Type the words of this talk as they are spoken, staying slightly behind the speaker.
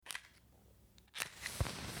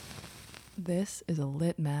This is a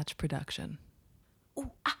Lit Match production. Ooh,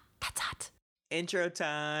 that's hot. Intro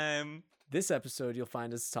time. This episode, you'll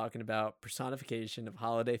find us talking about personification of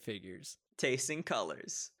holiday figures, Tasting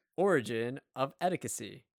colors. origin of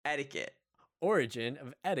etiquette, Etiquette. origin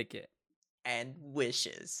of etiquette. And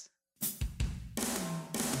wishes.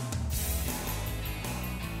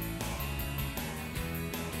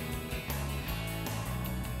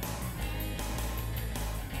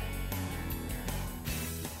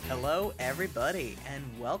 Hello, everybody, and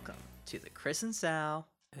welcome to the Chris and Sal,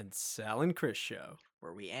 And Sal and Chris show.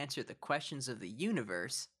 where we answer the questions of the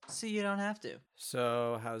universe so you don't have to.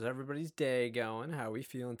 So, how's everybody's day going? How are we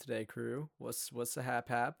feeling today, crew? What's the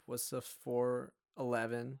hap? What's the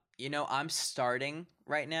 411? You know, I'm starting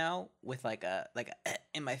right now with like a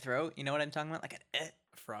in my throat. You know what I'm talking about? Like an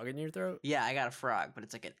Frog in your throat? Yeah, I got a frog, but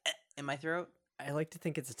it's like an in my throat. I like to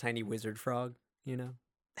think it's a tiny wizard frog, you know?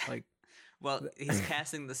 Like, Well, he's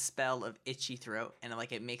casting the spell of itchy throat, and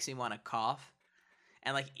like it makes me want to cough.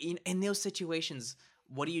 And like in those situations,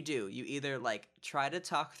 what do? You either like try to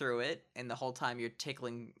talk through it, and the whole time you're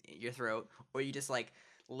tickling your throat, or you just like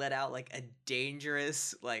let out like a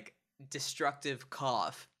dangerous, like destructive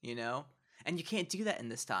cough, you know? And you can't do that in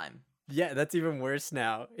this time. yeah, that's even worse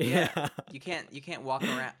now. Yeah. Yeah. You can't walk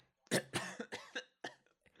around.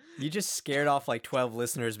 You just scared off like 12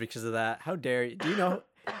 listeners because of that. How dare you? Do you know,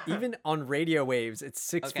 even on radio waves, it's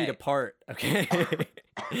 6 feet Okay. apart, okay?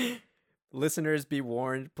 Listeners, be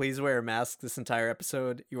warned. Please wear a mask this entire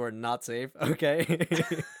episode. You are not safe, okay?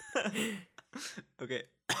 Okay.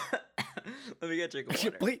 Let me get a drink of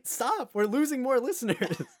water. Please, stop. We're losing more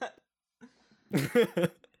listeners.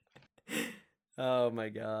 Oh my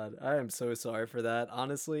god. I am so sorry for that.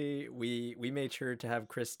 Honestly, we made sure to have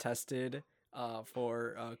Chris tested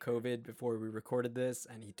for COVID before we recorded this,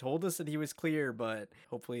 and he told us that he was clear, but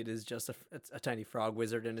hopefully it is just a tiny frog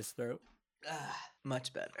wizard in his throat.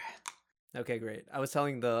 Much better. Okay, great. I was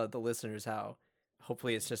telling the listeners how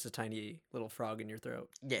hopefully it's just a tiny little frog in your throat.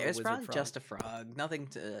 Yeah, Little it's wizard probably frog. just a frog. Nothing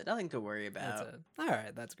to worry That's about. it. All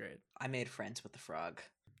right, that's great. I made friends with the frog.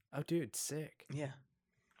 Oh, dude, sick. Yeah,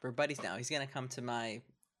 we're buddies now. He's gonna come to my.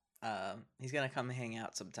 He's gonna come hang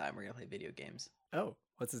out sometime. We're gonna play video games. Oh,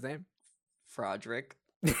 what's his name? Frodrick.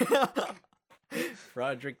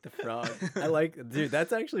 Frodrick the Frog. I like, dude,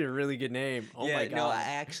 that's actually a really good name. Oh yeah, my god.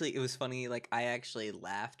 no, it was funny. Like, I actually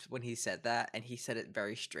laughed when he said that, and he said it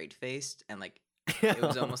very straight faced, and like, it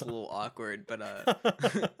was almost a little awkward. But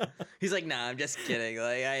he's like, "Nah, I'm just kidding."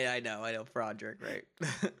 Like, I know, Frodrick, right?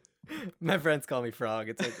 My friends call me Frog.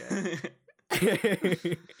 It's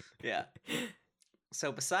okay. Yeah.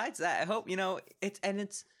 So besides that, I hope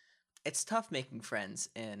it's tough making friends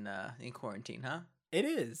in quarantine, huh? It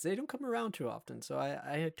is. They don't come around too often, so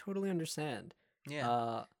I totally understand.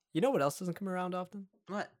 Yeah. You know what else doesn't come around often?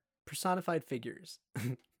 What? Personified figures.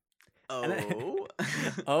 Oh.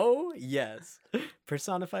 Oh, yes.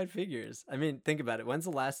 Personified figures. I mean, think about it. When's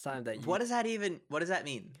the last time that you... What does that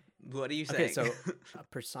mean? What are you saying? Okay, so a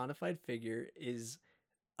personified figure is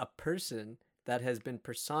a person that has been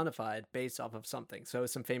personified based off of something. So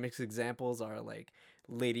some famous examples are like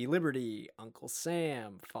Lady Liberty, Uncle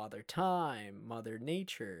Sam, Father Time, Mother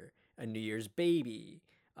Nature, a New Year's baby,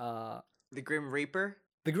 The Grim Reaper?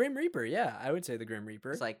 the Grim Reaper. Yeah, I would say the Grim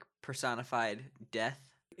Reaper. It's like personified death.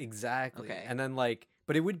 Exactly. Okay. And then like,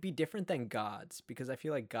 but it would be different than gods because I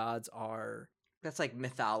feel like gods are... That's like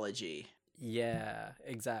mythology. Yeah,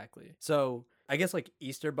 exactly. So I guess like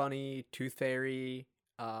Easter Bunny, Tooth Fairy,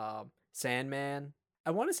 Sandman.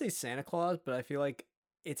 I want to say Santa Claus, but I feel like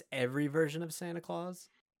it's every version of Santa Claus.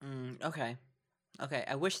 Okay. Okay.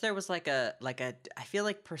 I wish there was like a I feel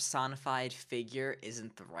like personified figure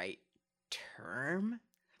isn't the right term,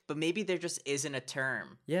 but maybe there just isn't a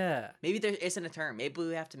term. Yeah. Maybe there isn't a term. Maybe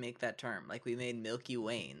we have to make that term. Like we made Milky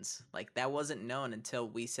Waynes. Like that wasn't known until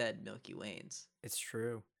we said Milky Waynes. It's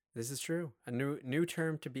true. This is true. A new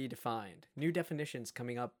term to be defined. New definitions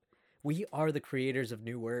coming up. We are the creators of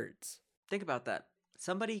new words. Think about that.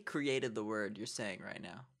 Somebody created the word you're saying right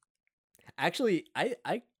now. Actually,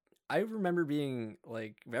 I remember being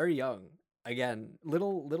like very young. Again,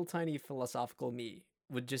 little tiny philosophical me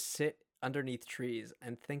would just sit underneath trees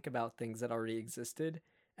and think about things that already existed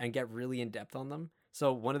and get really in depth on them.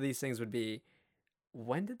 So one of these things would be,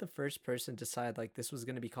 when did the first person decide like this was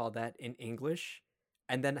going to be called that in English?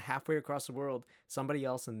 And then halfway across the world, somebody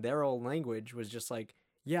else in their own language was just like,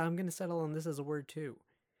 yeah, I'm going to settle on this as a word too.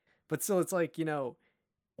 But still, it's like,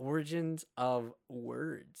 origins of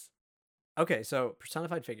words. Okay, so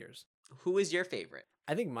personified figures. Who is your favorite?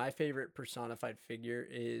 I think my favorite personified figure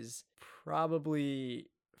is probably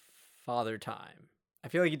Father Time. I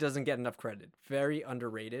feel like he doesn't get enough credit. Very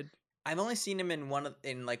underrated. I've only seen him in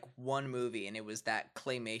one movie, and it was that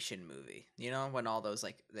claymation movie. You know, when all those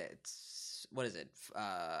like that's what is it?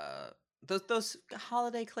 Those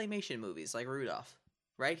holiday claymation movies like Rudolph,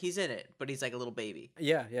 right? He's in it, but he's like a little baby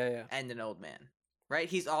Yeah, yeah, yeah. and an old man, right?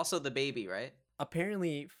 He's also the baby, right?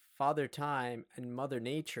 Apparently, Father Time and Mother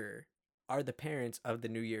Nature are the parents of the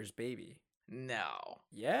New Year's baby. No.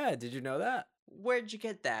 Yeah, did you know that? Where'd you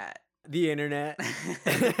get that? The internet.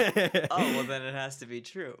 Oh, well then it has to be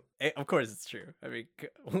true. Of course it's true. I mean,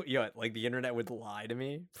 yeah, like the internet would lie to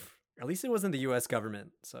me. At least it wasn't the U.S.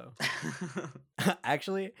 government. So,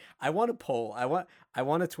 actually, I want a poll. I want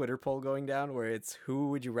a Twitter poll going down where it's who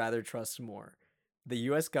would you rather trust more, the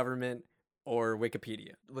U.S. government or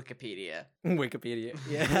Wikipedia? Wikipedia. Wikipedia.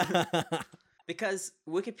 Yeah. Because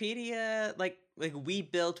Wikipedia, like we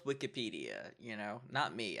built Wikipedia, you know,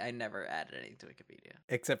 not me. I never added anything to Wikipedia.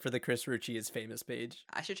 Except for the Chris Ritchie is famous page.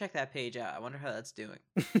 I should check that page out. I wonder how that's doing.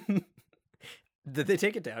 Did they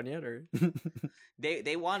take it down yet, or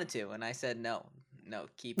They wanted to, and I said no,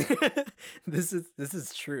 keep it. This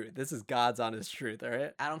is true. This is God's honest truth. All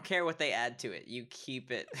right. I don't care what they add to it. You keep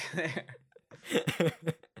it there.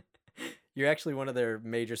 You're actually one of their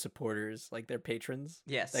major supporters, like their patrons.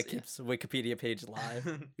 Yes. That yeah. keeps the Wikipedia page live.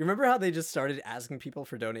 You remember how they just started asking people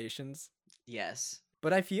for donations? Yes.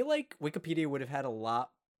 But I feel like Wikipedia would have had a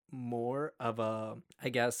lot more of a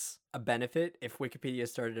benefit if Wikipedia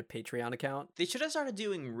started a Patreon account. They should have started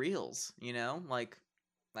doing reels, you know, like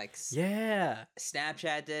Yeah.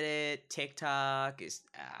 Snapchat did it, TikTok,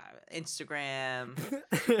 Instagram,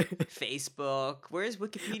 Facebook. Where's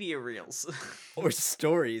Wikipedia reels? Or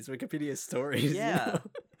stories, Wikipedia stories. Yeah.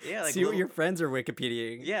 Yeah, like see what your friends are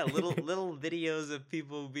Wikipediaing. Yeah, little videos of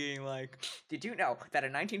people being like, "Did you know that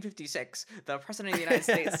in 1956 the president of the United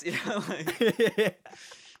States," you know, like,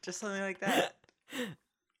 just something like that.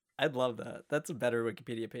 I'd love that. That's a better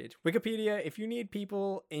Wikipedia page. Wikipedia, if you need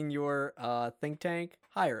people in your think tank,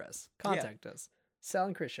 hire us. Contact us. Sal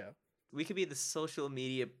and Chris Show. We could be the social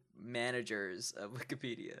media managers of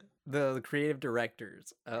Wikipedia. The creative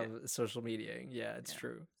directors of social media. Yeah, it's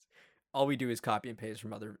true. All we do is copy and paste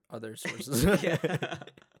from other sources. Yeah.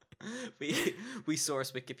 We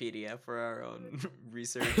source Wikipedia for our own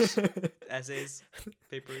research essays,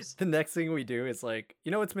 papers. The next thing we do is like,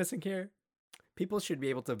 you know what's missing here? People should be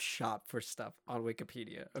able to shop for stuff on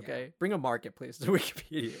Wikipedia, okay? Yeah. Bring a marketplace to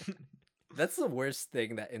Wikipedia. That's the worst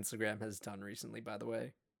thing that Instagram has done recently, by the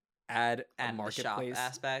way. Add a marketplace shop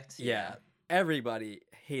aspect. Yeah. Everybody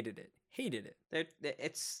hated it.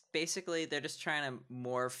 It's basically they're just trying to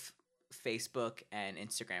morph Facebook and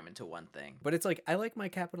Instagram into one thing. But it's like, I like my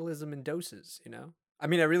capitalism in doses, you know? I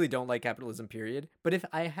mean, I really don't like capitalism, period. But if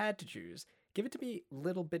I had to choose, give it to me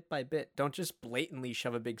little bit by bit. Don't just blatantly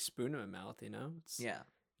shove a big spoon in my mouth, you know? It's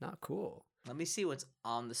not cool. Let me see what's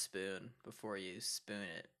on the spoon before you spoon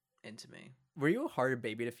it into me. Were you a hard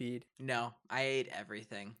baby to feed? No, I ate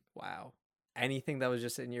everything. Wow. Anything that was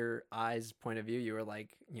just in your eyes' point of view, you were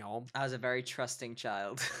like, y'all. I was a very trusting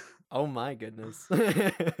child. Oh my goodness.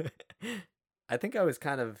 I think I was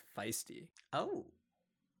kind of feisty. Oh.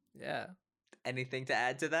 Yeah. Anything to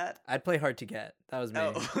add to that? I'd play hard to get. That was me.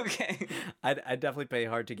 Oh, okay. I'd definitely play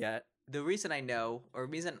hard to get. The reason I know, or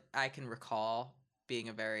reason I can recall being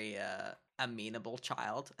a very amenable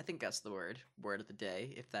child, I think that's the word of the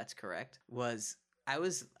day, if that's correct, was I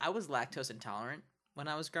was lactose intolerant when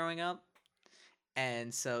I was growing up.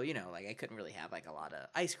 And so, you know, like I couldn't really have like a lot of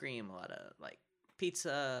ice cream, a lot of like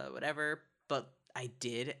pizza, whatever, but I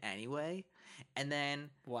did anyway. And then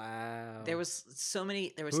wow, there was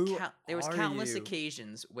countless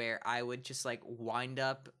occasions where I would just like wind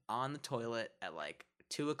up on the toilet at like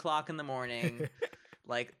 2:00 in the morning,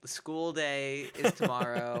 like the school day is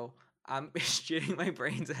tomorrow. I'm shitting my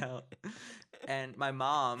brains out, and my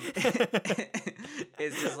mom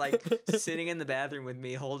is just like sitting in the bathroom with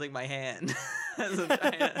me, holding my hand as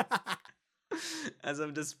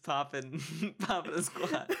I'm just popping a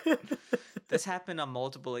squat. This happened on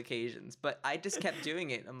multiple occasions, but I just kept doing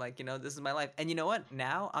it. I'm like, you know, this is my life. And you know what?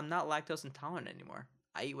 Now I'm not lactose intolerant anymore.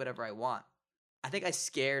 I eat whatever I want. I think I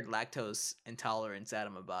scared lactose intolerance out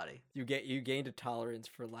of my body. You gained a tolerance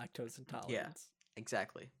for lactose intolerance. Yeah,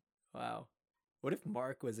 exactly. Wow. What if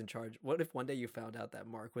Mark was in charge? What if one day you found out that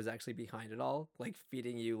Mark was actually behind it all, like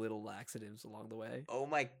feeding you little laxatives along the way? Oh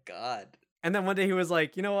my God. And then one day he was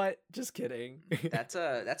like, you know what? Just kidding. That's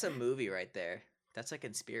a movie right there. That's a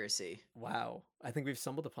conspiracy. Wow. I think we've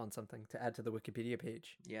stumbled upon something to add to the Wikipedia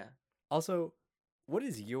page. Yeah. Also, what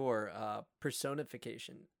is your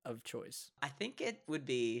personification of choice? I think it would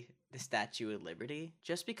be the Statue of Liberty,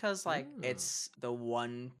 just because like it's the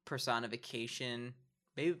one personification,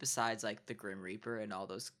 maybe besides like the Grim Reaper and all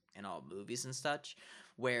those in all movies and such,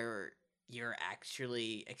 where you're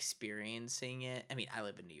actually experiencing it. I mean, I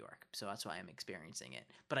live in New York, so that's why I'm experiencing it.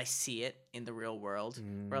 But I see it in the real world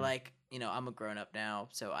where, like, you know, I'm a grown up now,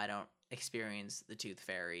 so I don't experience the Tooth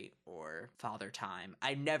Fairy or Father Time.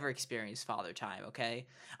 I never experienced Father Time, okay?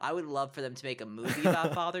 I would love for them to make a movie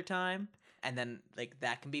about Father Time, and then, like,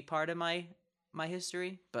 that can be part of my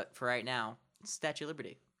history. But for right now, it's Statue of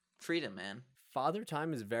Liberty. Freedom, man. Father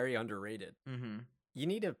Time is very underrated. Mm-hmm. You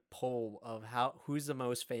need a poll of who's the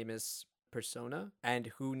most famous persona and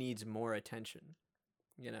who needs more attention,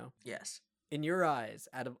 you know? Yes. In your eyes,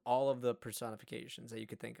 out of all of the personifications that you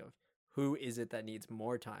could think of, who is it that needs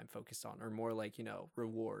more time focused on, or more like, you know,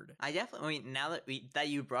 reward? I definitely, I mean, now that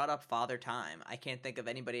you brought up Father Time, I can't think of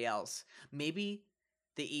anybody else. Maybe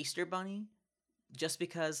the Easter Bunny, just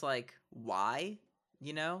because, like, why?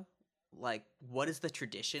 You know? Like, what is the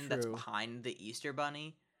tradition that's True. behind the Easter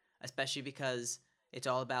Bunny? Especially because it's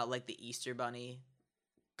all about, like, the Easter Bunny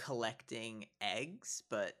collecting eggs,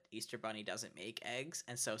 but Easter Bunny doesn't make eggs,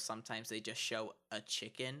 and so sometimes they just show a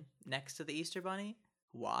chicken next to the Easter Bunny.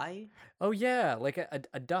 Why? Oh yeah, like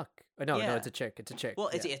a duck. Oh, no, Yeah. it's a chick. It's a chick. Well,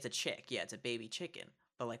 it's yeah. a chick. Yeah, it's a baby chicken.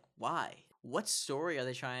 But, like, why? What story are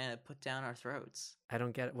they trying to put down our throats? I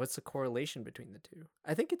don't get it. What's the correlation between the two?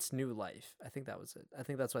 I think it's new life. I think that was it. I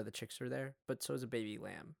think that's why the chicks are there, but so is a baby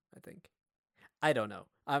lamb, I think. I don't know.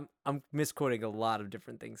 I'm misquoting a lot of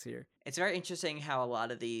different things here. It's very interesting how a lot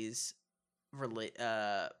of these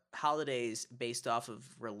holidays based off of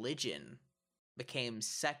religion became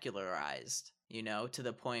secularized, you know, to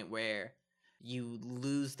the point where you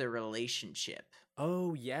lose the relationship.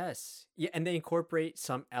 Oh, yes. Yeah, and they incorporate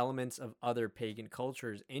some elements of other pagan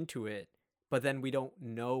cultures into it, but then we don't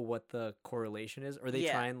know what the correlation is, or they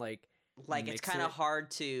Yeah. try and like Like, it's mix kind of it. hard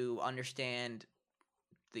to understand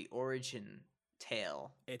the origin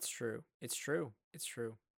tale. It's true. It's true. It's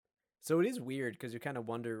true. So it is weird because you kind of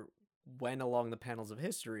wonder when along the panels of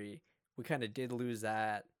history we kind of did lose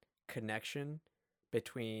that connection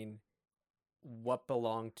between what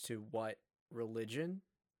belonged to what religion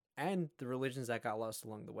and the religions that got lost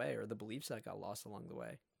along the way, or the beliefs that got lost along the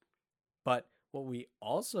way. But what we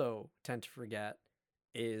also tend to forget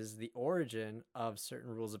is the origin of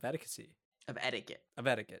certain rules of etiquette. Of etiquette. Of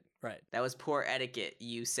etiquette, right. That was poor etiquette,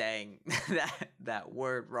 you saying that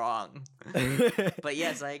word wrong. But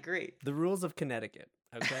yes, I agree. The rules of Connecticut,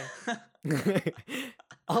 okay?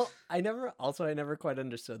 I never quite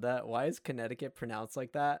understood that. Why is Connecticut pronounced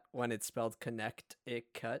like that when it's spelled connect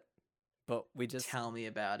it cut? But we just Tell me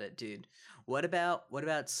about it, dude. What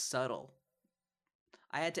about subtle?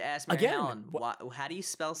 I had to ask Mary Again, Helen, how do you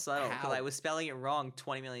spell subtle? Because How? I was spelling it wrong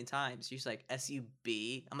 20 million times. She's like,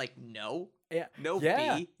 S-U-B. I'm like, no. yeah. No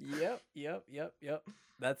Yeah. B. Yep.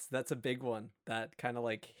 That's a big one that kind of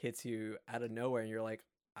like hits you out of nowhere and you're like,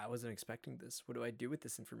 I wasn't expecting this. What do I do with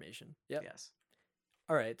this information? Yep. Yes.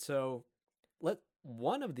 All right, so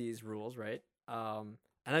one of these rules, right? And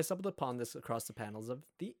I stumbled upon this across the panels of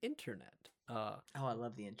the internet. Oh, I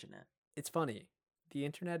love the internet. It's funny. The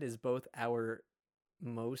internet is both our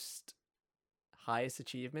most highest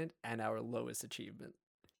achievement and our lowest achievement.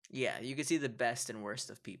 Yeah, you can see the best and worst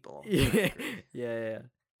of people. Yeah.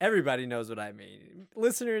 Everybody knows what I mean.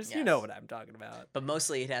 Listeners, you know Yes. what I'm talking about. But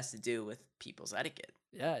mostly it has to do with people's etiquette.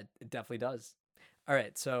 Yeah, it definitely does. All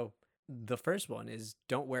right, so the first one is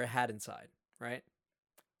don't wear a hat inside, right?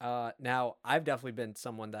 Now, I've definitely been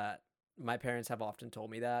someone that my parents have often told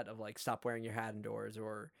me that, of like, stop wearing your hat indoors,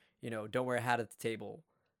 or, you know, don't wear a hat at the table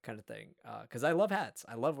kind of thing. Because I love hats.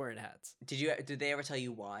 I love wearing hats. Did they ever tell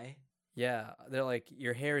you why? Yeah, they're like,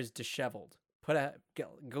 your hair is disheveled.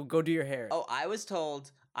 Go do your hair. Oh, I was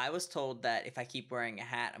told that if I keep wearing a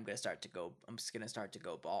hat, I'm just gonna start to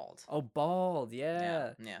go bald. Oh, bald,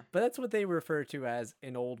 yeah. Yeah. But that's what they refer to as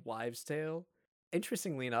an old wives' tale.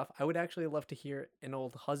 Interestingly enough, I would actually love to hear an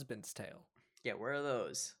old husband's tale. Yeah, where are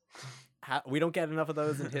those? We don't get enough of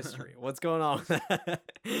those in history. What's going on with that?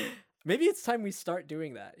 Maybe it's time we start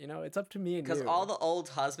doing that. You know, it's up to me and you. Because all the old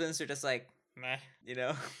husbands are just like, meh, you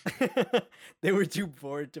know? They were too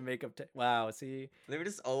bored to make up. Wow, see? They were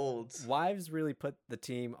just old. Wives really put the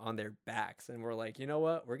team on their backs and we're like, you know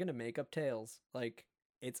what? We're going to make up tales. Like,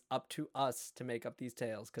 it's up to us to make up these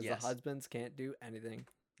tales because Yes. the husbands can't do anything.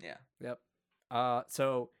 Yeah. Yep.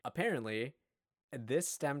 So apparently, this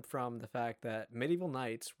stemmed from the fact that medieval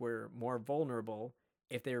knights were more vulnerable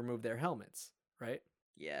if they removed their helmets, right?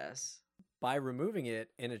 Yes. By removing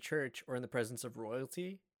it in a church or in the presence of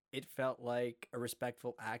royalty, it felt like a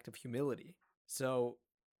respectful act of humility. So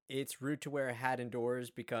it's rude to wear a hat indoors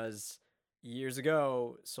because years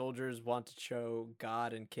ago, soldiers wanted to show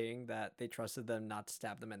God and king that they trusted them not to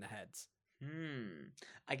stab them in the heads.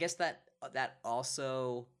 I guess that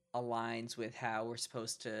also aligns with how you're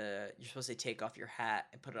supposed to take off your hat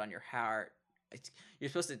and put it on your heart. You're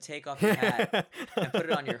supposed to take off your hat and put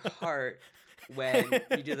it on your heart when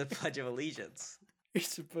you do the Pledge of Allegiance. You're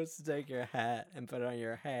supposed to take your hat and put it on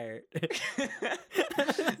your hair.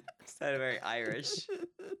 Sounded very Irish.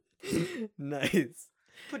 Nice.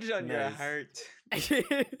 Put it on your Nice. heart.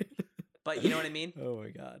 But you know what I mean? Oh my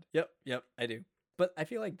god. Yep, I do. But I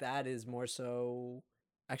feel like that is more so.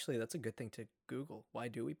 Actually, that's a good thing to Google. Why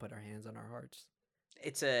do we put our hands on our hearts?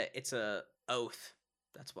 It's a oath.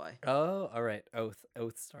 That's why. Oh, all right. Oath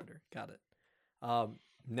starter. Got it.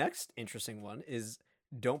 Next interesting one is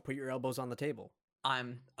don't put your elbows on the table.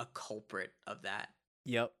 I'm a culprit of that.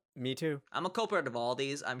 Yep, me too. I'm a culprit of all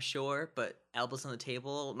these, I'm sure, but elbows on the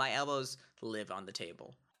table, my elbows live on the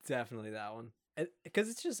table. Definitely that one.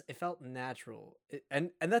 Because it felt natural.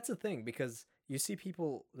 And that's the thing, because you see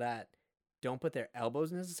people that don't put their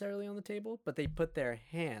elbows necessarily on the table, but they put their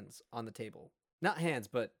hands on the table. Not hands,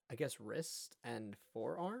 but I guess wrist and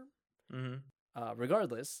forearm. Mm-hmm.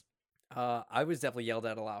 Regardless, I was definitely yelled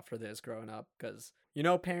at a lot for this growing up because,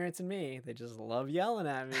 parents and me, they just love yelling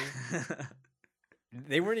at me.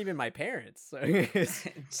 They weren't even my parents. So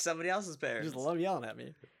Somebody else's they parents. just love yelling at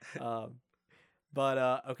me.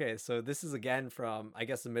 But okay, so this is again from, I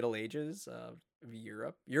guess, the Middle Ages of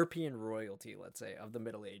Europe, European royalty, let's say, of the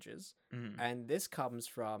Middle Ages. Mhm. And this comes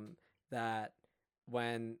from that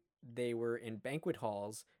when they were in banquet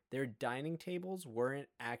halls, their dining tables weren't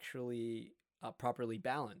actually properly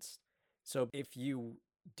balanced. So if you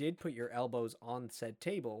did put your elbows on said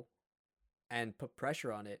table and put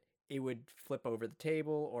pressure on it, it would flip over the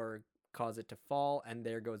table or cause it to fall, and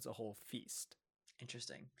there goes the whole feast.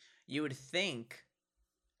 Interesting. You would think.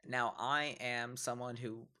 Now, I am someone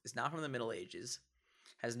who is not from the Middle Ages,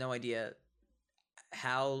 has no idea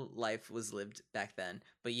how life was lived back then,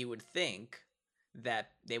 but you would think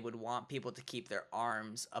that they would want people to keep their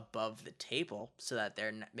arms above the table so that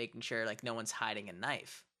they're making sure like no one's hiding a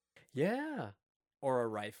knife. Yeah. Or a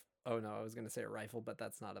rifle. Oh no, I was going to say a rifle, but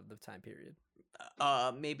that's not of the time period.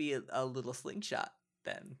 Maybe a little slingshot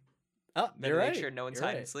then. Oh, Then you're make right. sure no one's You're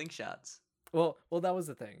hiding right. slingshots. Well, that was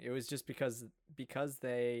the thing. It was just because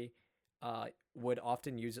they would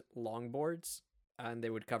often use longboards and they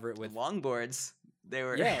would cover it with Longboards. They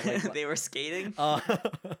were Yeah, like- they were skating.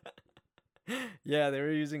 yeah, they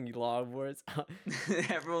were using longboards.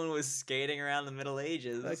 Everyone was skating around the Middle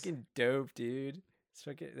Ages. Fucking dope, dude.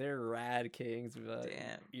 They're rad kings of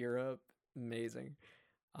Damn. Europe. Amazing.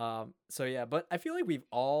 So yeah, but I feel like we've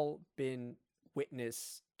all been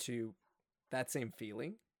witness to that same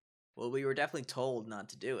feeling. Well, we were definitely told not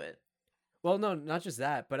to do it. Well, no, not just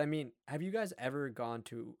that, but I mean, have you guys ever gone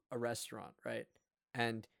to a restaurant, right?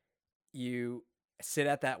 And you sit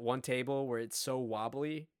at that one table where it's so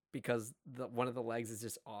wobbly because one of the legs is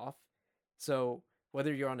just off. So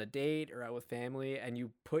whether you're on a date or out with family and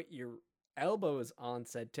you put your elbows on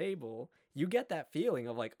said table, you get that feeling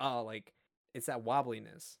of like, oh, like it's that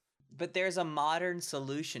wobbliness. But there's a modern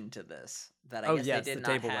solution to this that I Oh, guess yes, they the did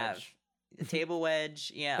not table have. wedge. A table wedge,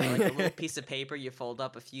 yeah, like a little piece of paper you fold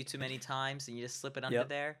up a few too many times and you just slip it under Yep.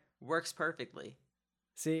 there. Works perfectly.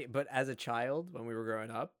 See, but as a child, when we were growing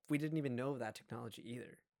up, we didn't even know that technology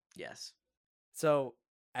either. Yes. So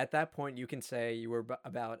at that point, you can say you were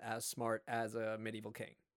about as smart as a medieval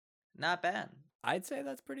king. Not bad. I'd say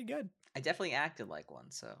that's pretty good. I definitely acted like one,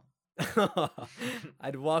 so.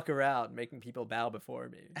 I'd walk around making people bow before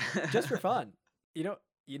me just for fun. You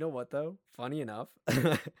know what though? Funny enough,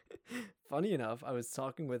 I was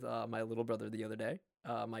talking with my little brother the other day,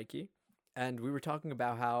 Mikey, and we were talking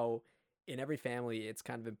about how in every family it's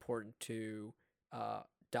kind of important to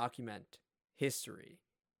document history,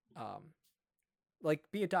 like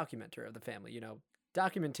be a documenter of the family,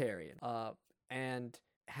 documentarian, and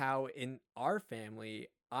how in our family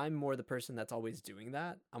I'm more the person that's always doing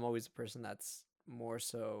that. I'm always the person that's more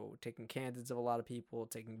so taking candids of a lot of people,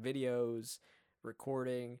 taking videos,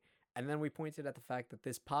 recording. And then we pointed at the fact that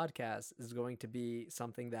this podcast is going to be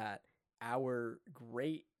something that our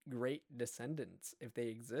great descendants, if they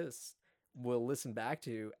exist, will listen back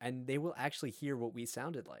to, and they will actually hear what we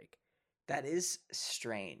sounded like. That is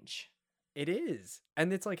strange. It is.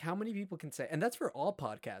 And it's like, how many people can say, and that's for all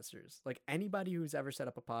podcasters, like anybody who's ever set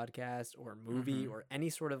up a podcast or a movie or any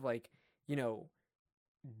sort of like,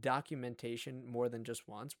 documentation more than just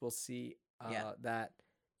once will see that,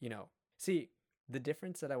 see, the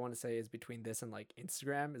difference that I want to say is between this and like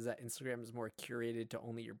Instagram is that Instagram is more curated to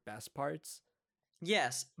only your best parts.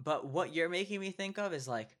 Yes, but what you're making me think of is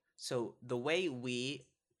like, so the way we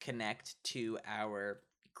connect to our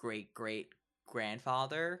great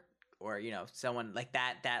grandfather or someone like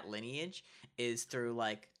that lineage is through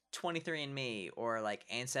like 23andMe or like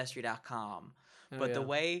Ancestry.com. Oh, But the yeah.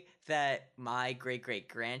 way that my great great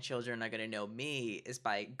grandchildren are gonna know me is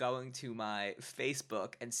by going to my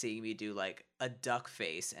Facebook and seeing me do like a duck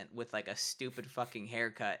face and with like a stupid fucking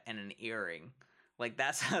haircut and an earring. Like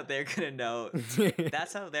that's how they're gonna know.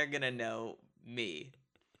 That's how they're gonna know me.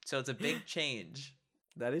 So it's a big change.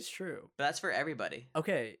 That is true. But that's for everybody.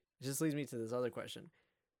 Okay, just leads me to this other question.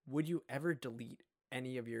 Would you ever delete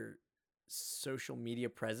any of your social media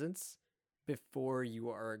presence before you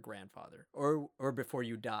are a grandfather or before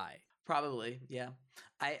you die? Probably, yeah.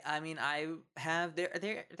 I mean I have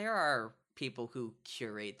there are people who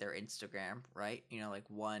curate their Instagram, right? Like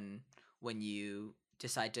when you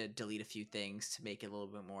decide to delete a few things to make it a little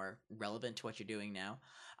bit more relevant to what you're doing now.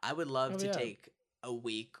 I would love Oh, to yeah. take a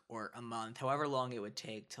week or a month, however long it would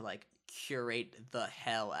take to like curate the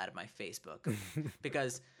hell out of my Facebook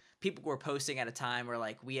because people were posting at a time where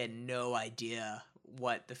like we had no idea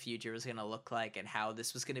what the future was going to look like and how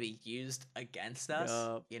this was going to be used against us,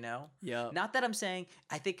 Yup. Yep. Not that I'm saying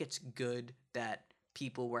I think it's good that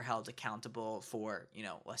people were held accountable for,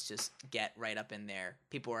 let's just get right up in there.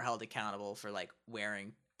 People were held accountable for like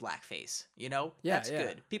wearing blackface, Yeah, That's yeah,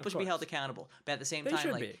 good. People of should be held course. accountable. But at the same They time,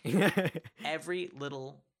 should like be. every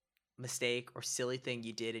little mistake or silly thing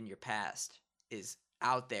you did in your past is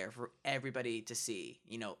out there for everybody to see.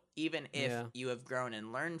 Even if Yeah. you have grown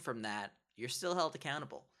and learned from that, you're still held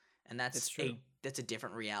accountable. And It's that's true. that's a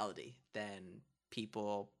different reality than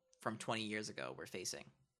people from 20 years ago were facing.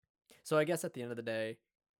 So I guess at the end of the day,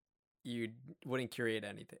 you wouldn't curate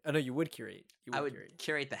anything. Oh no, you would curate. You I would would curate.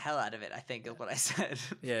 curate the hell out of it, I think, is what I said.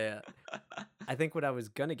 Yeah, yeah. I think what I was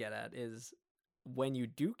gonna get at is when you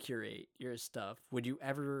do curate your stuff, would you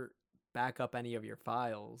ever back up any of your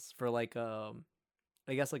files for like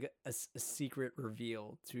I guess like a secret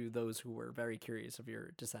reveal to those who were very curious of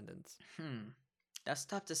your descendants? That's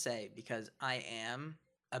tough to say because I am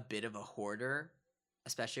a bit of a hoarder,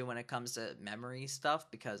 especially when it comes to memory stuff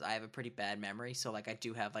because I have a pretty bad memory. So like I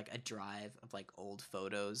do have like a drive of like old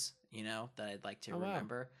photos, that I'd like to Oh, wow.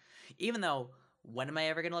 remember. Even though when am I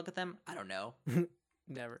ever going to look at them? I don't know.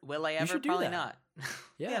 Never. Will I ever? should do Probably that. not.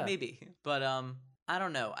 Yeah. Maybe. But I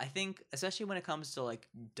don't know. I think especially when it comes to like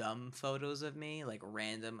dumb photos of me, like a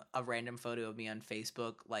random photo of me on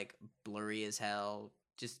Facebook, like blurry as hell,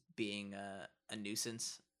 just being a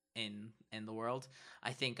nuisance in the world.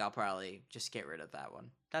 I think I'll probably just get rid of that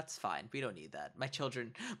one. That's fine. We don't need that.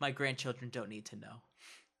 My grandchildren don't need to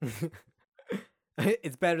know.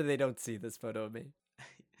 It's better they don't see this photo of me.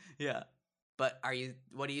 Yeah. But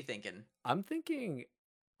what are you thinking? I'm thinking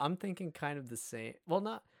kind of the same. Well,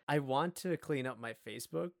 not I want to clean up my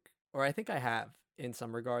Facebook, or I think I have in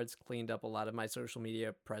some regards cleaned up a lot of my social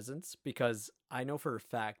media presence because I know for a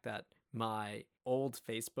fact that my old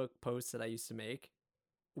Facebook posts that I used to make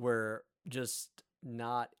were just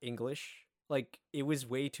not English. Like it was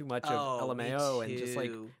way too much of Oh, me LMAO and just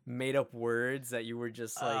like too. made up words that you were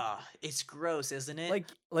just like It's gross, isn't it?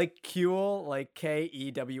 like Kewl, like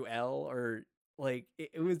KEWL, or like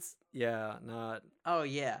it was not Oh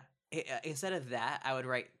yeah. Instead of that, I would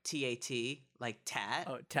write TAT, like tat,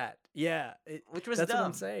 tat. Yeah, which was that's what I'm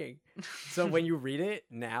dumb. saying. So when you read it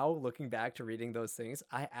now, looking back to reading those things,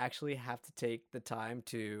 I actually have to take the time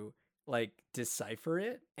to like decipher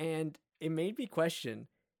it, and it made me question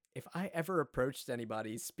if I ever approached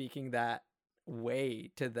anybody speaking that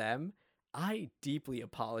way to them. I deeply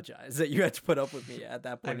apologize that you had to put up with me at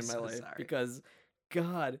that point I'm in my so life sorry. because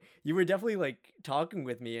God, you were definitely like talking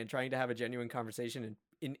with me and trying to have a genuine conversation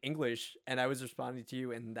in English, and I was responding to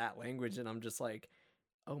you in that language, and I'm just like,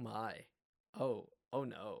 oh my, oh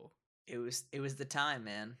no. It was the time,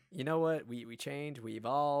 man. You know what? We change, we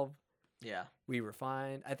evolve, Yeah. we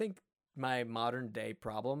refine. I think my modern day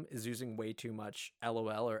problem is using way too much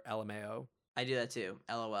LOL or LMAO. I do that too.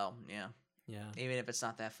 LOL. Yeah. Yeah. Even if it's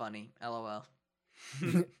not that funny. LOL.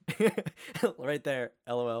 Right there.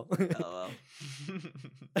 LOL. LOL.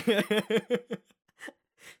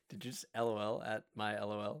 Did you just LOL at my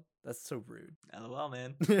LOL? That's so rude. LOL,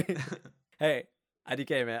 man. Hey,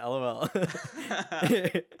 IDK, man. LOL.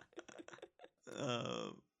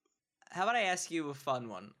 How about I ask you a fun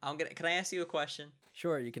one? Can I ask you a question?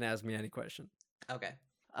 Sure, you can ask me any question. Okay.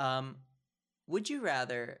 Would you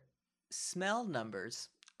rather smell numbers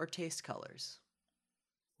or taste colors?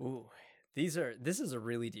 Ooh, this is a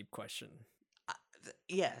really deep question.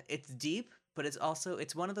 Yeah, it's deep, but it's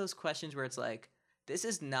one of those questions where it's like, this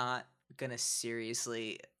is not gonna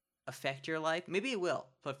seriously affect your life. Maybe it will,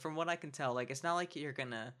 but from what I can tell, like it's not like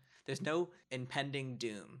there's no impending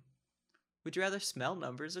doom. Would you rather smell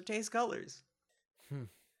numbers or taste colors?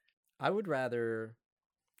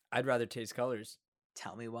 I'd rather taste colors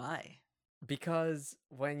Tell me why. because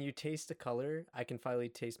when you taste a color, I can finally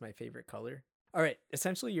taste my favorite color. All right,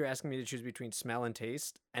 essentially you're asking me to choose between smell and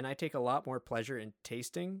taste, and I take a lot more pleasure in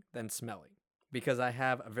tasting than smelling because I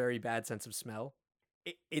have a very bad sense of smell.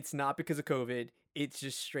 It's not because of COVID, it's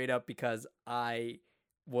just straight up because I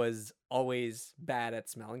was always bad at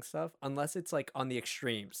smelling stuff unless it's like on the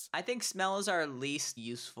extremes. I think smell is our least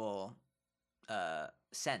useful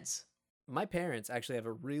sense. My parents actually have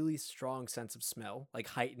a really strong sense of smell, like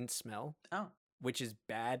heightened smell, Oh. which is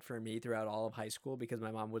bad for me throughout all of high school because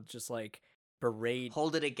my mom would just like berate.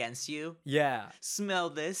 Hold it against you. Yeah. Smell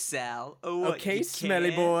this, Sal. Oh, what, Okay, you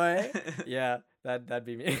smelly can't? boy. Yeah, that'd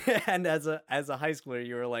be me. And as a high schooler,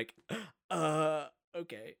 you were like,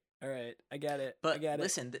 okay, all right, I get it. I But get it.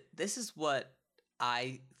 listen, this is what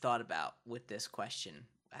I thought about with this question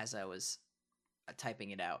as I was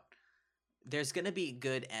typing it out. There's going to be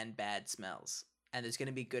good and bad smells, and there's going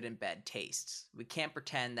to be good and bad tastes. We can't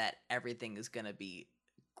pretend that everything is going to be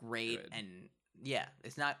great Good. and yeah,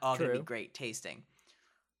 it's not all going to be True. great tasting.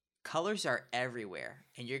 Colors are everywhere,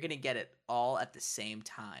 and you're going to get it all at the same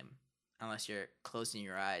time unless you're closing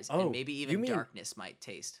your eyes, Oh, and maybe you even mean- darkness might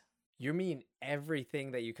taste. You mean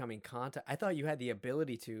everything that you come in contact? I thought you had the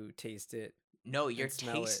ability to taste it. No, you're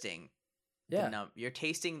smell it. tasting Yeah, you're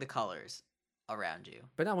tasting the colors around you.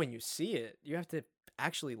 but not when you see it. You have to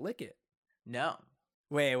actually lick it. No.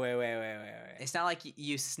 Wait. It's not like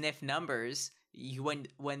you sniff numbers. You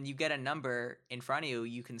when you get a number in front of you,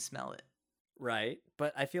 you can smell it. Right,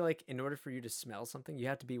 but I feel like in order for you to smell something, you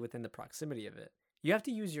have to be within the proximity of it. You have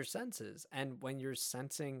to use your senses, and when you're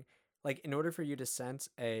sensing, like, in order for you to sense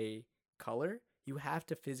a color, you have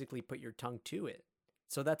to physically put your tongue to it.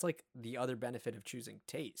 So that's like the other benefit of choosing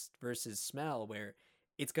taste versus smell, where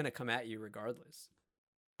it's gonna come at you regardless.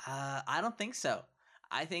 I don't think so.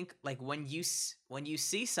 I think like when you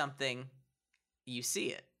see something, you see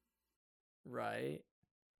it. Right,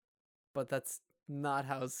 but that's not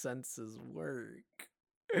how senses work.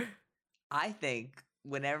 I think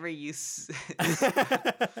whenever you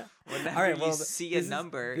whenever All right, you well, see a this is-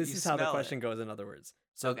 number, This you is how the smell question it. goes. In other words,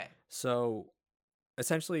 so Okay. so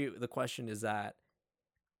essentially, the question is that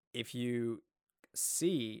if you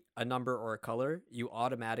see a number or a color, you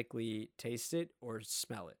automatically taste it or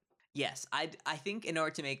smell it. Yes, I think in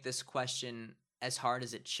order to make this question as hard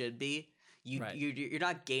as it should be, Right. you're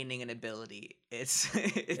not gaining an ability. It's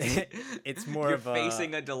It's more you're of a-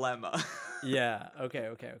 facing a dilemma. Yeah. Okay.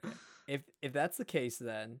 If that's the case,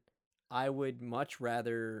 then I would much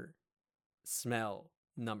rather smell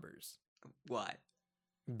numbers What?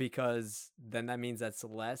 because then that means that's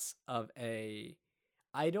less of a.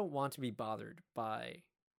 I don't want to be bothered by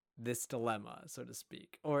this dilemma, so to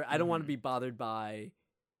speak, or I don't want to Mhm. be bothered by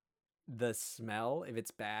the smell if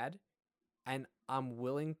it's bad, and I'm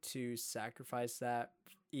willing to sacrifice that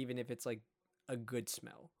even if it's like a good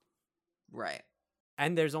smell. Right.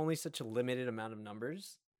 And there's only such a limited amount of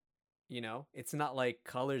numbers, it's not like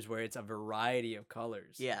colors where it's a variety of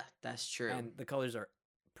colors. Yeah, that's true. And the colors are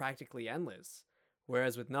practically endless,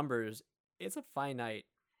 whereas with numbers it's a finite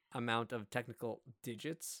amount of technical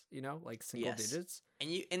digits, like single Yes. digits.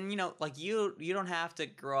 And like you don't have to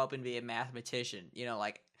grow up and be a mathematician.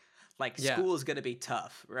 Like Yeah. school is gonna be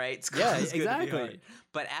tough, right? School Yeah, is gonna be hard. exactly.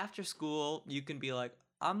 But after school, you can be like,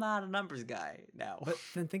 I'm not a numbers guy now. But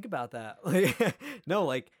then think about that. Like, no,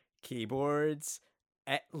 like keyboards,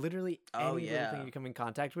 literally Oh, any little thing yeah. you come in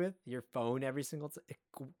contact with, your phone every single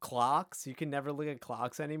clocks. You can never look at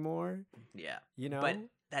clocks anymore. Yeah. You know, But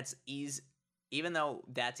that's easy. Even though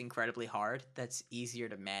that's incredibly hard, that's easier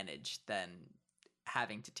to manage than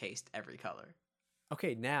having to taste every color.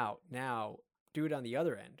 okay, now do it on the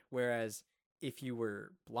other end. Whereas if you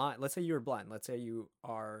were blind, let's say you were blind, let's say you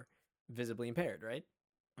are visibly impaired, right?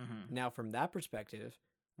 Mm-hmm. Now, from that perspective,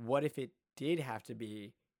 what if it did have to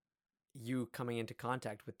be you coming into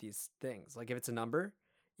contact with these things? Like if it's a number,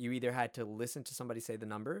 you either had to listen to somebody say the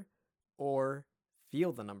number or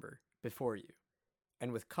feel the number before you.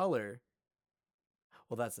 And with color,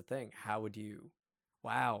 well, that's the thing. How would you?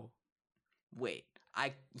 Wow. Wait,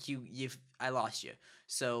 I lost you.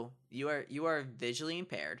 So you are visually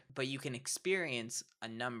impaired, but you can experience a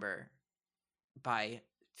number by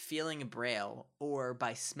feeling a braille or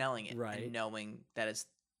by smelling it Right. and knowing that it's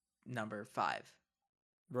number 5.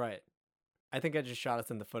 Right. I think I just shot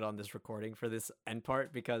us in the foot on this recording for this end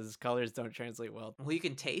part because colors don't translate well. Well, you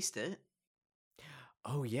can taste it.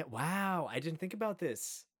 Oh, yeah. Wow. I didn't think about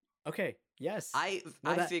this. Okay. Yes. I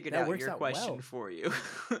No, that- figured that out works your out question well. for you.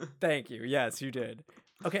 Thank you. Yes, you did.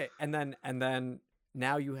 Okay, and then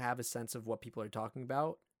now you have a sense of what people are talking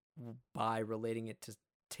about by relating it to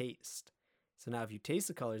taste. So now if you taste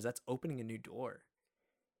the colors, that's opening a new door.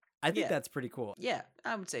 I think Yeah. that's pretty cool. Yeah,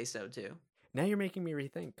 I would say so too. Now you're making me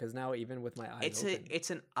rethink, because now even with my eyes open. It's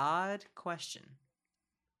an odd question.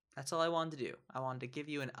 That's all I wanted to do. I wanted to give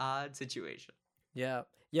you an odd situation. Yeah.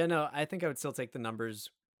 Yeah, no, I think I would still take the numbers.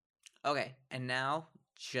 Okay, and now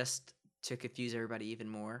just to confuse everybody even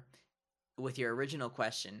more, with your original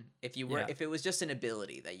question, if it was just an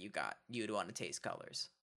ability that you got, you'd want to taste colors.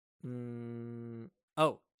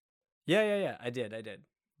 Oh, yeah. I did.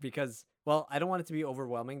 Because, well, I don't want it to be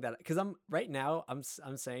overwhelming because right now I'm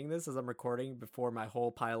saying this as I'm recording before my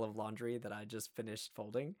whole pile of laundry that I just finished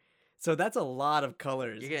folding. So that's a lot of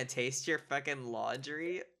colors. You're gonna taste your fucking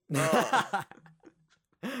laundry?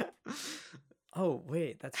 Oh,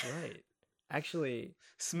 wait, that's right. Actually,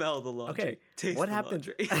 smell the laundry. Okay, taste what the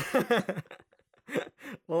happened? laundry.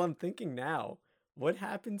 Well, I'm thinking now, what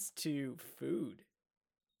happens to food?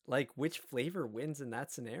 Like, which flavor wins in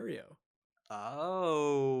that scenario?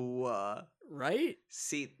 Oh. Right?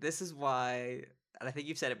 See, this is why, and I think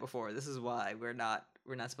you've said it before, this is why we're not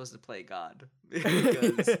supposed to play God.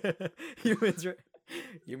 Because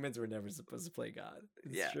humans were never supposed to play God.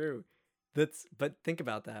 It's Yeah. true. But think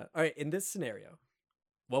about that. All right, in this scenario,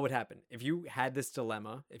 what would happen if you had this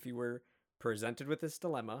dilemma, if you were presented with this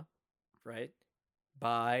dilemma, right,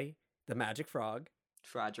 by the magic frog,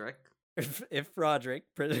 Frodrick. if Frodrick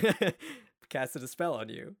casted a spell on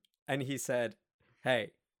you and he said,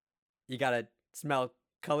 hey, you gotta smell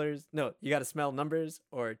colors, no, you gotta smell numbers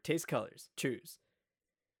or taste colors, choose.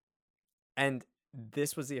 And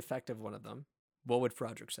this was the effect of one of them, what would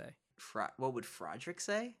Frodrick say? What would Frodrick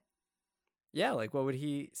say? Yeah, like what would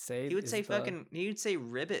he say? He would say he would say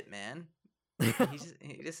ribbit, man.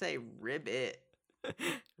 He'd just say ribbit.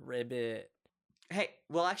 Ribbit. Hey,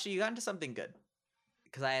 well, actually, you got into something good.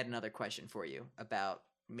 Because I had another question for you about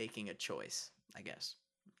making a choice, I guess.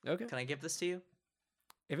 Okay. Can I give this to you?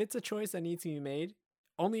 If it's a choice that needs to be made,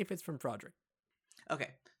 only if it's from Frodrick. Okay,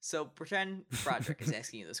 so pretend Frodrick is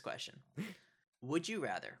asking you this question. Would you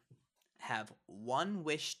rather have one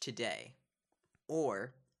wish today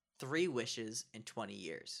or 3 wishes in 20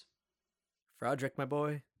 years? Frodrick, my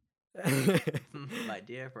boy. My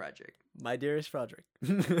dear Frodrick. My dearest Frodrick.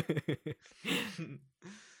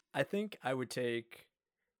 I think I would take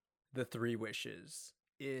the 3 wishes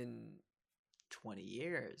in 20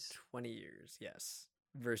 years. 20 years, yes.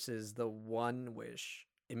 Versus the 1 wish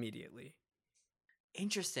immediately.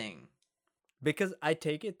 Interesting. Because I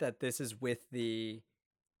take it that this is with the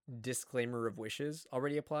disclaimer of wishes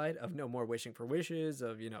already applied, of no more wishing for wishes,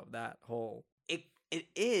 of, that whole... It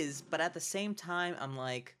is, but at the same time, I'm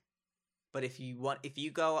like, but if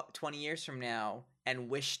you go 20 years from now and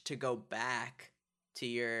wish to go back to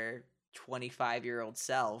your 25-year-old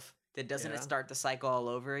self, then doesn't it start the cycle all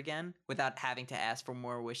over again without having to ask for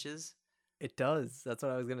more wishes? It does. That's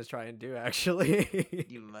what I was going to try and do, actually.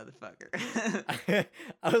 You motherfucker.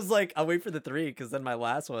 I was like, I'll wait for the 3, because then my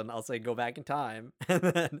last one, I'll say go back in time. And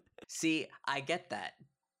then... See, I get that.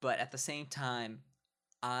 But at the same time,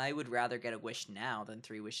 I would rather get a wish now than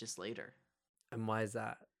 3 wishes later. And why is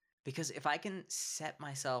that? Because if I can set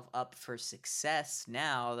myself up for success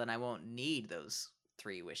now, then I won't need those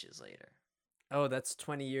 3 wishes later. Oh, that's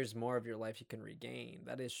 20 years more of your life you can regain.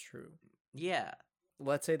 That is true. Yeah.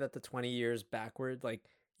 Let's say that the 20 years backward, like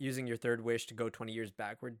using your 3rd wish to go 20 years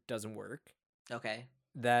backward doesn't work. Okay.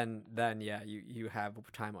 Then yeah, you have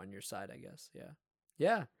time on your side, I guess. Yeah.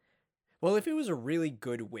 Yeah. Well, if it was a really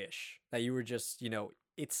good wish that you were just,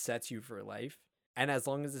 it sets you for life, and as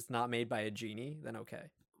long as it's not made by a genie, then okay.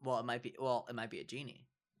 Well, it might be a genie.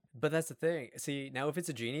 But that's the thing. See, now if it's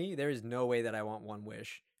a genie, there is no way that I want 1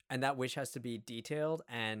 wish. And that wish has to be detailed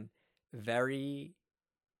and very...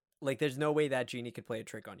 Like, there's no way that genie could play a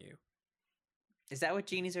trick on you. Is that what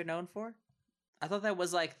genies are known for? I thought that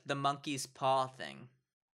was like the monkey's paw thing.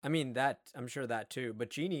 I mean, I'm sure that too.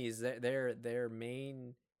 But genies, their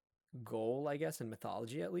main goal, I guess, in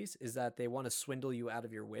mythology at least, is that they want to swindle you out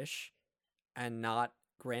of your wish and not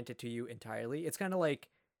grant it to you entirely. It's kind of like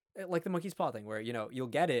the monkey's paw thing, where you'll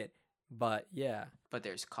get it, but yeah. But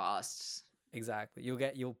there's costs. Exactly.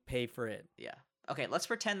 You'll pay for it. Yeah. Okay, let's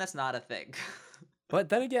pretend that's not a thing. But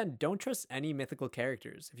then again, don't trust any mythical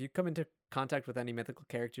characters. If you come into contact with any mythical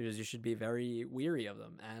characters, you should be very weary of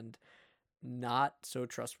them and not so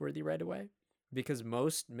trustworthy right away. Because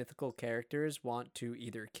most mythical characters want to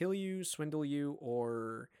either kill you, swindle you,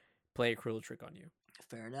 or play a cruel trick on you.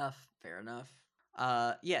 Fair enough.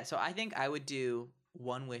 Yeah, so I think I would do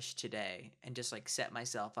 1 wish today and just like set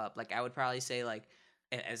myself up. Like, I would probably say, like,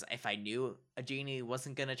 as if I knew a genie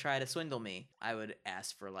wasn't gonna try to swindle me, I would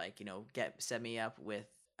ask for, like, set me up with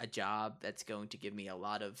a job that's going to give me a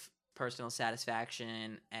lot of personal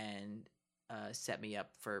satisfaction and set me up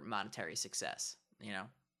for monetary success, you know?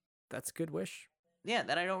 That's a good wish. Yeah,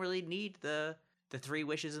 that I don't really need the 3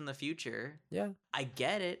 wishes in the future. Yeah. I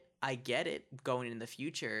get it. I get it going in the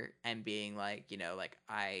future and being like, you know, like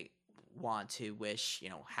I want to wish, you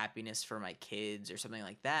know, happiness for my kids or something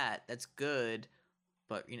like that. That's good.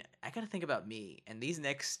 But, you know, I got to think about me, and these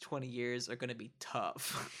next 20 years are going to be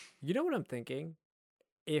tough. You know what I'm thinking?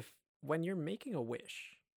 If when you're making a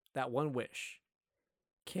wish, that one wish,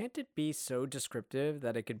 can't it be so descriptive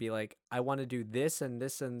that it could be like, I want to do this and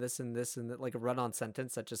this and this and this and that, like a run-on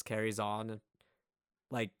sentence that just carries on, and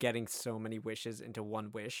like getting so many wishes into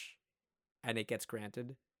one wish and it gets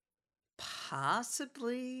granted?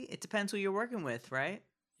 Possibly. It depends who you're working with, right?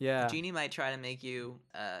 Yeah. Genie might try to make you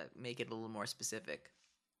make it a little more specific.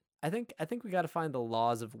 I think we got to find the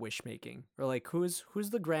laws of wish making, or like who's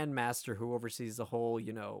the grand master who oversees the whole,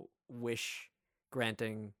 you know, wish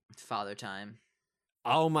granting. Father Time.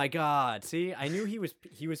 Oh my God! See, I knew he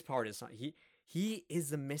was part of something. He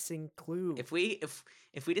is the missing clue. If we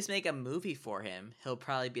just make a movie for him, he'll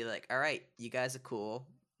probably be like, "All right, you guys are cool.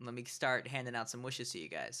 Let me start handing out some wishes to you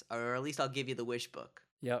guys, or at least I'll give you the wish book."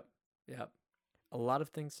 Yep. A lot of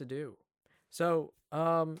things to do. So,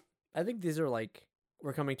 I think these are like,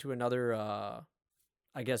 we're coming to another,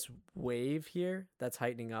 I guess, wave here that's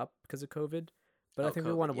heightening up because of COVID. But I think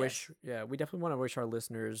we COVID, want to yes. we definitely want to wish our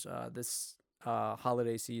listeners this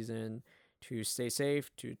holiday season to stay safe,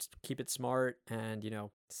 to keep it smart, and, you know,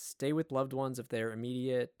 stay with loved ones if they're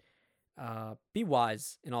immediate. Be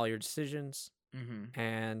wise in all your decisions. Mm-hmm.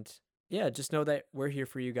 And yeah, just know that we're here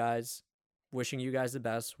for you guys, wishing you guys the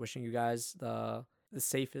best, wishing you guys the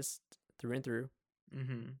safest through and through.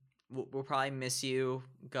 Mm-hmm. We'll probably miss you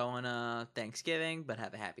going Thanksgiving, but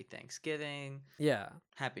have a happy Thanksgiving. Yeah.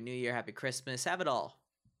 Happy New Year, happy Christmas, have it all.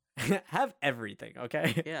 Have everything,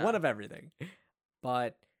 okay? Yeah. One of everything.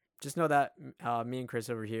 But just know that me and Chris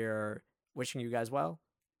over here are wishing you guys well.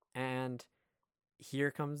 And here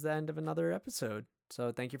comes the end of another episode.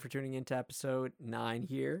 So thank you for tuning in to episode 9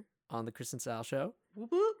 here on the Chris and Sal Show. Whoop,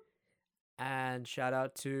 whoop. And shout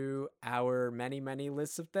out to our many, many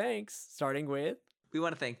lists of thanks, starting with... We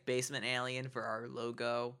want to thank Basement Alien for our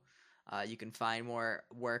logo. You can find more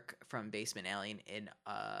work from Basement Alien in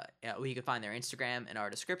you can find their Instagram in our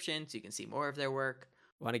description, so you can see more of their work.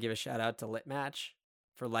 Want to give a shout out to Lit Match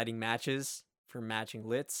for lighting matches, for matching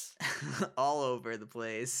lits. All over the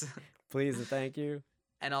place. Please and thank you.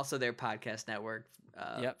 And also their podcast network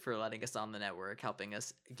Yep. for letting us on the network, helping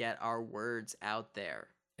us get our words out there.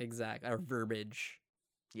 Exact. Our verbiage.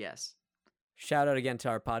 Yes. Shout out again to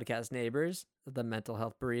our podcast neighbors, the Mental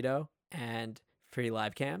Health Burrito and Free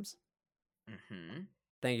Live Cams. Mm-hmm.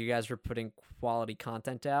 Thank you guys for putting quality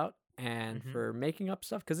content out and Mhm. for making up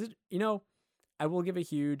stuff. Because, you know, I will give a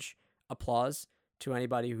huge applause to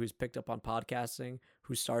anybody who's picked up on podcasting,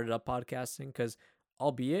 who started up podcasting. Because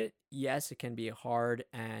albeit, yes, it can be a hard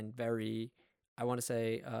and very, I want to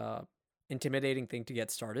say, intimidating thing to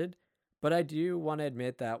get started. But I do want to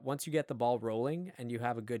admit that once you get the ball rolling and you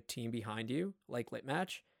have a good team behind you, like Lit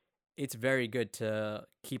Match, it's very good to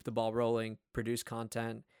keep the ball rolling, produce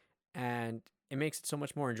content, and it makes it so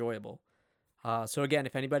much more enjoyable. So again,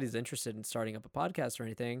 if anybody's interested in starting up a podcast or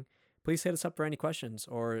anything, please hit us up for any questions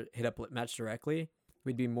or hit up Lit Match directly.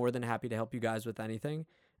 We'd be more than happy to help you guys with anything.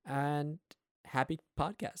 And happy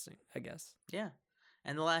podcasting, I guess. Yeah.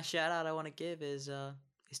 And the last shout out I want to give is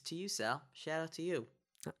to you, Sal. Shout out to you.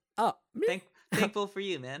 Oh, me? Thankful for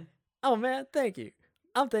you, man. Oh, man, thank you.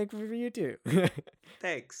 I'm thankful for you too.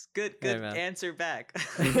 Thanks. Good Hey, man. answer back.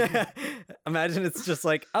 Imagine it's just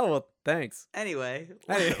like, oh, well, thanks. Anyway,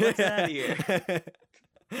 let's get out of here.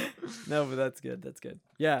 No, but that's good. That's good.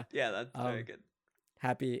 Yeah. Yeah, that's very good.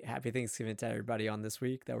 Happy Thanksgiving to everybody on this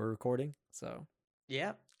week that we're recording. So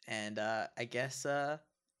Yeah. And I guess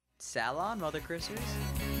Salon, Mother Christmas.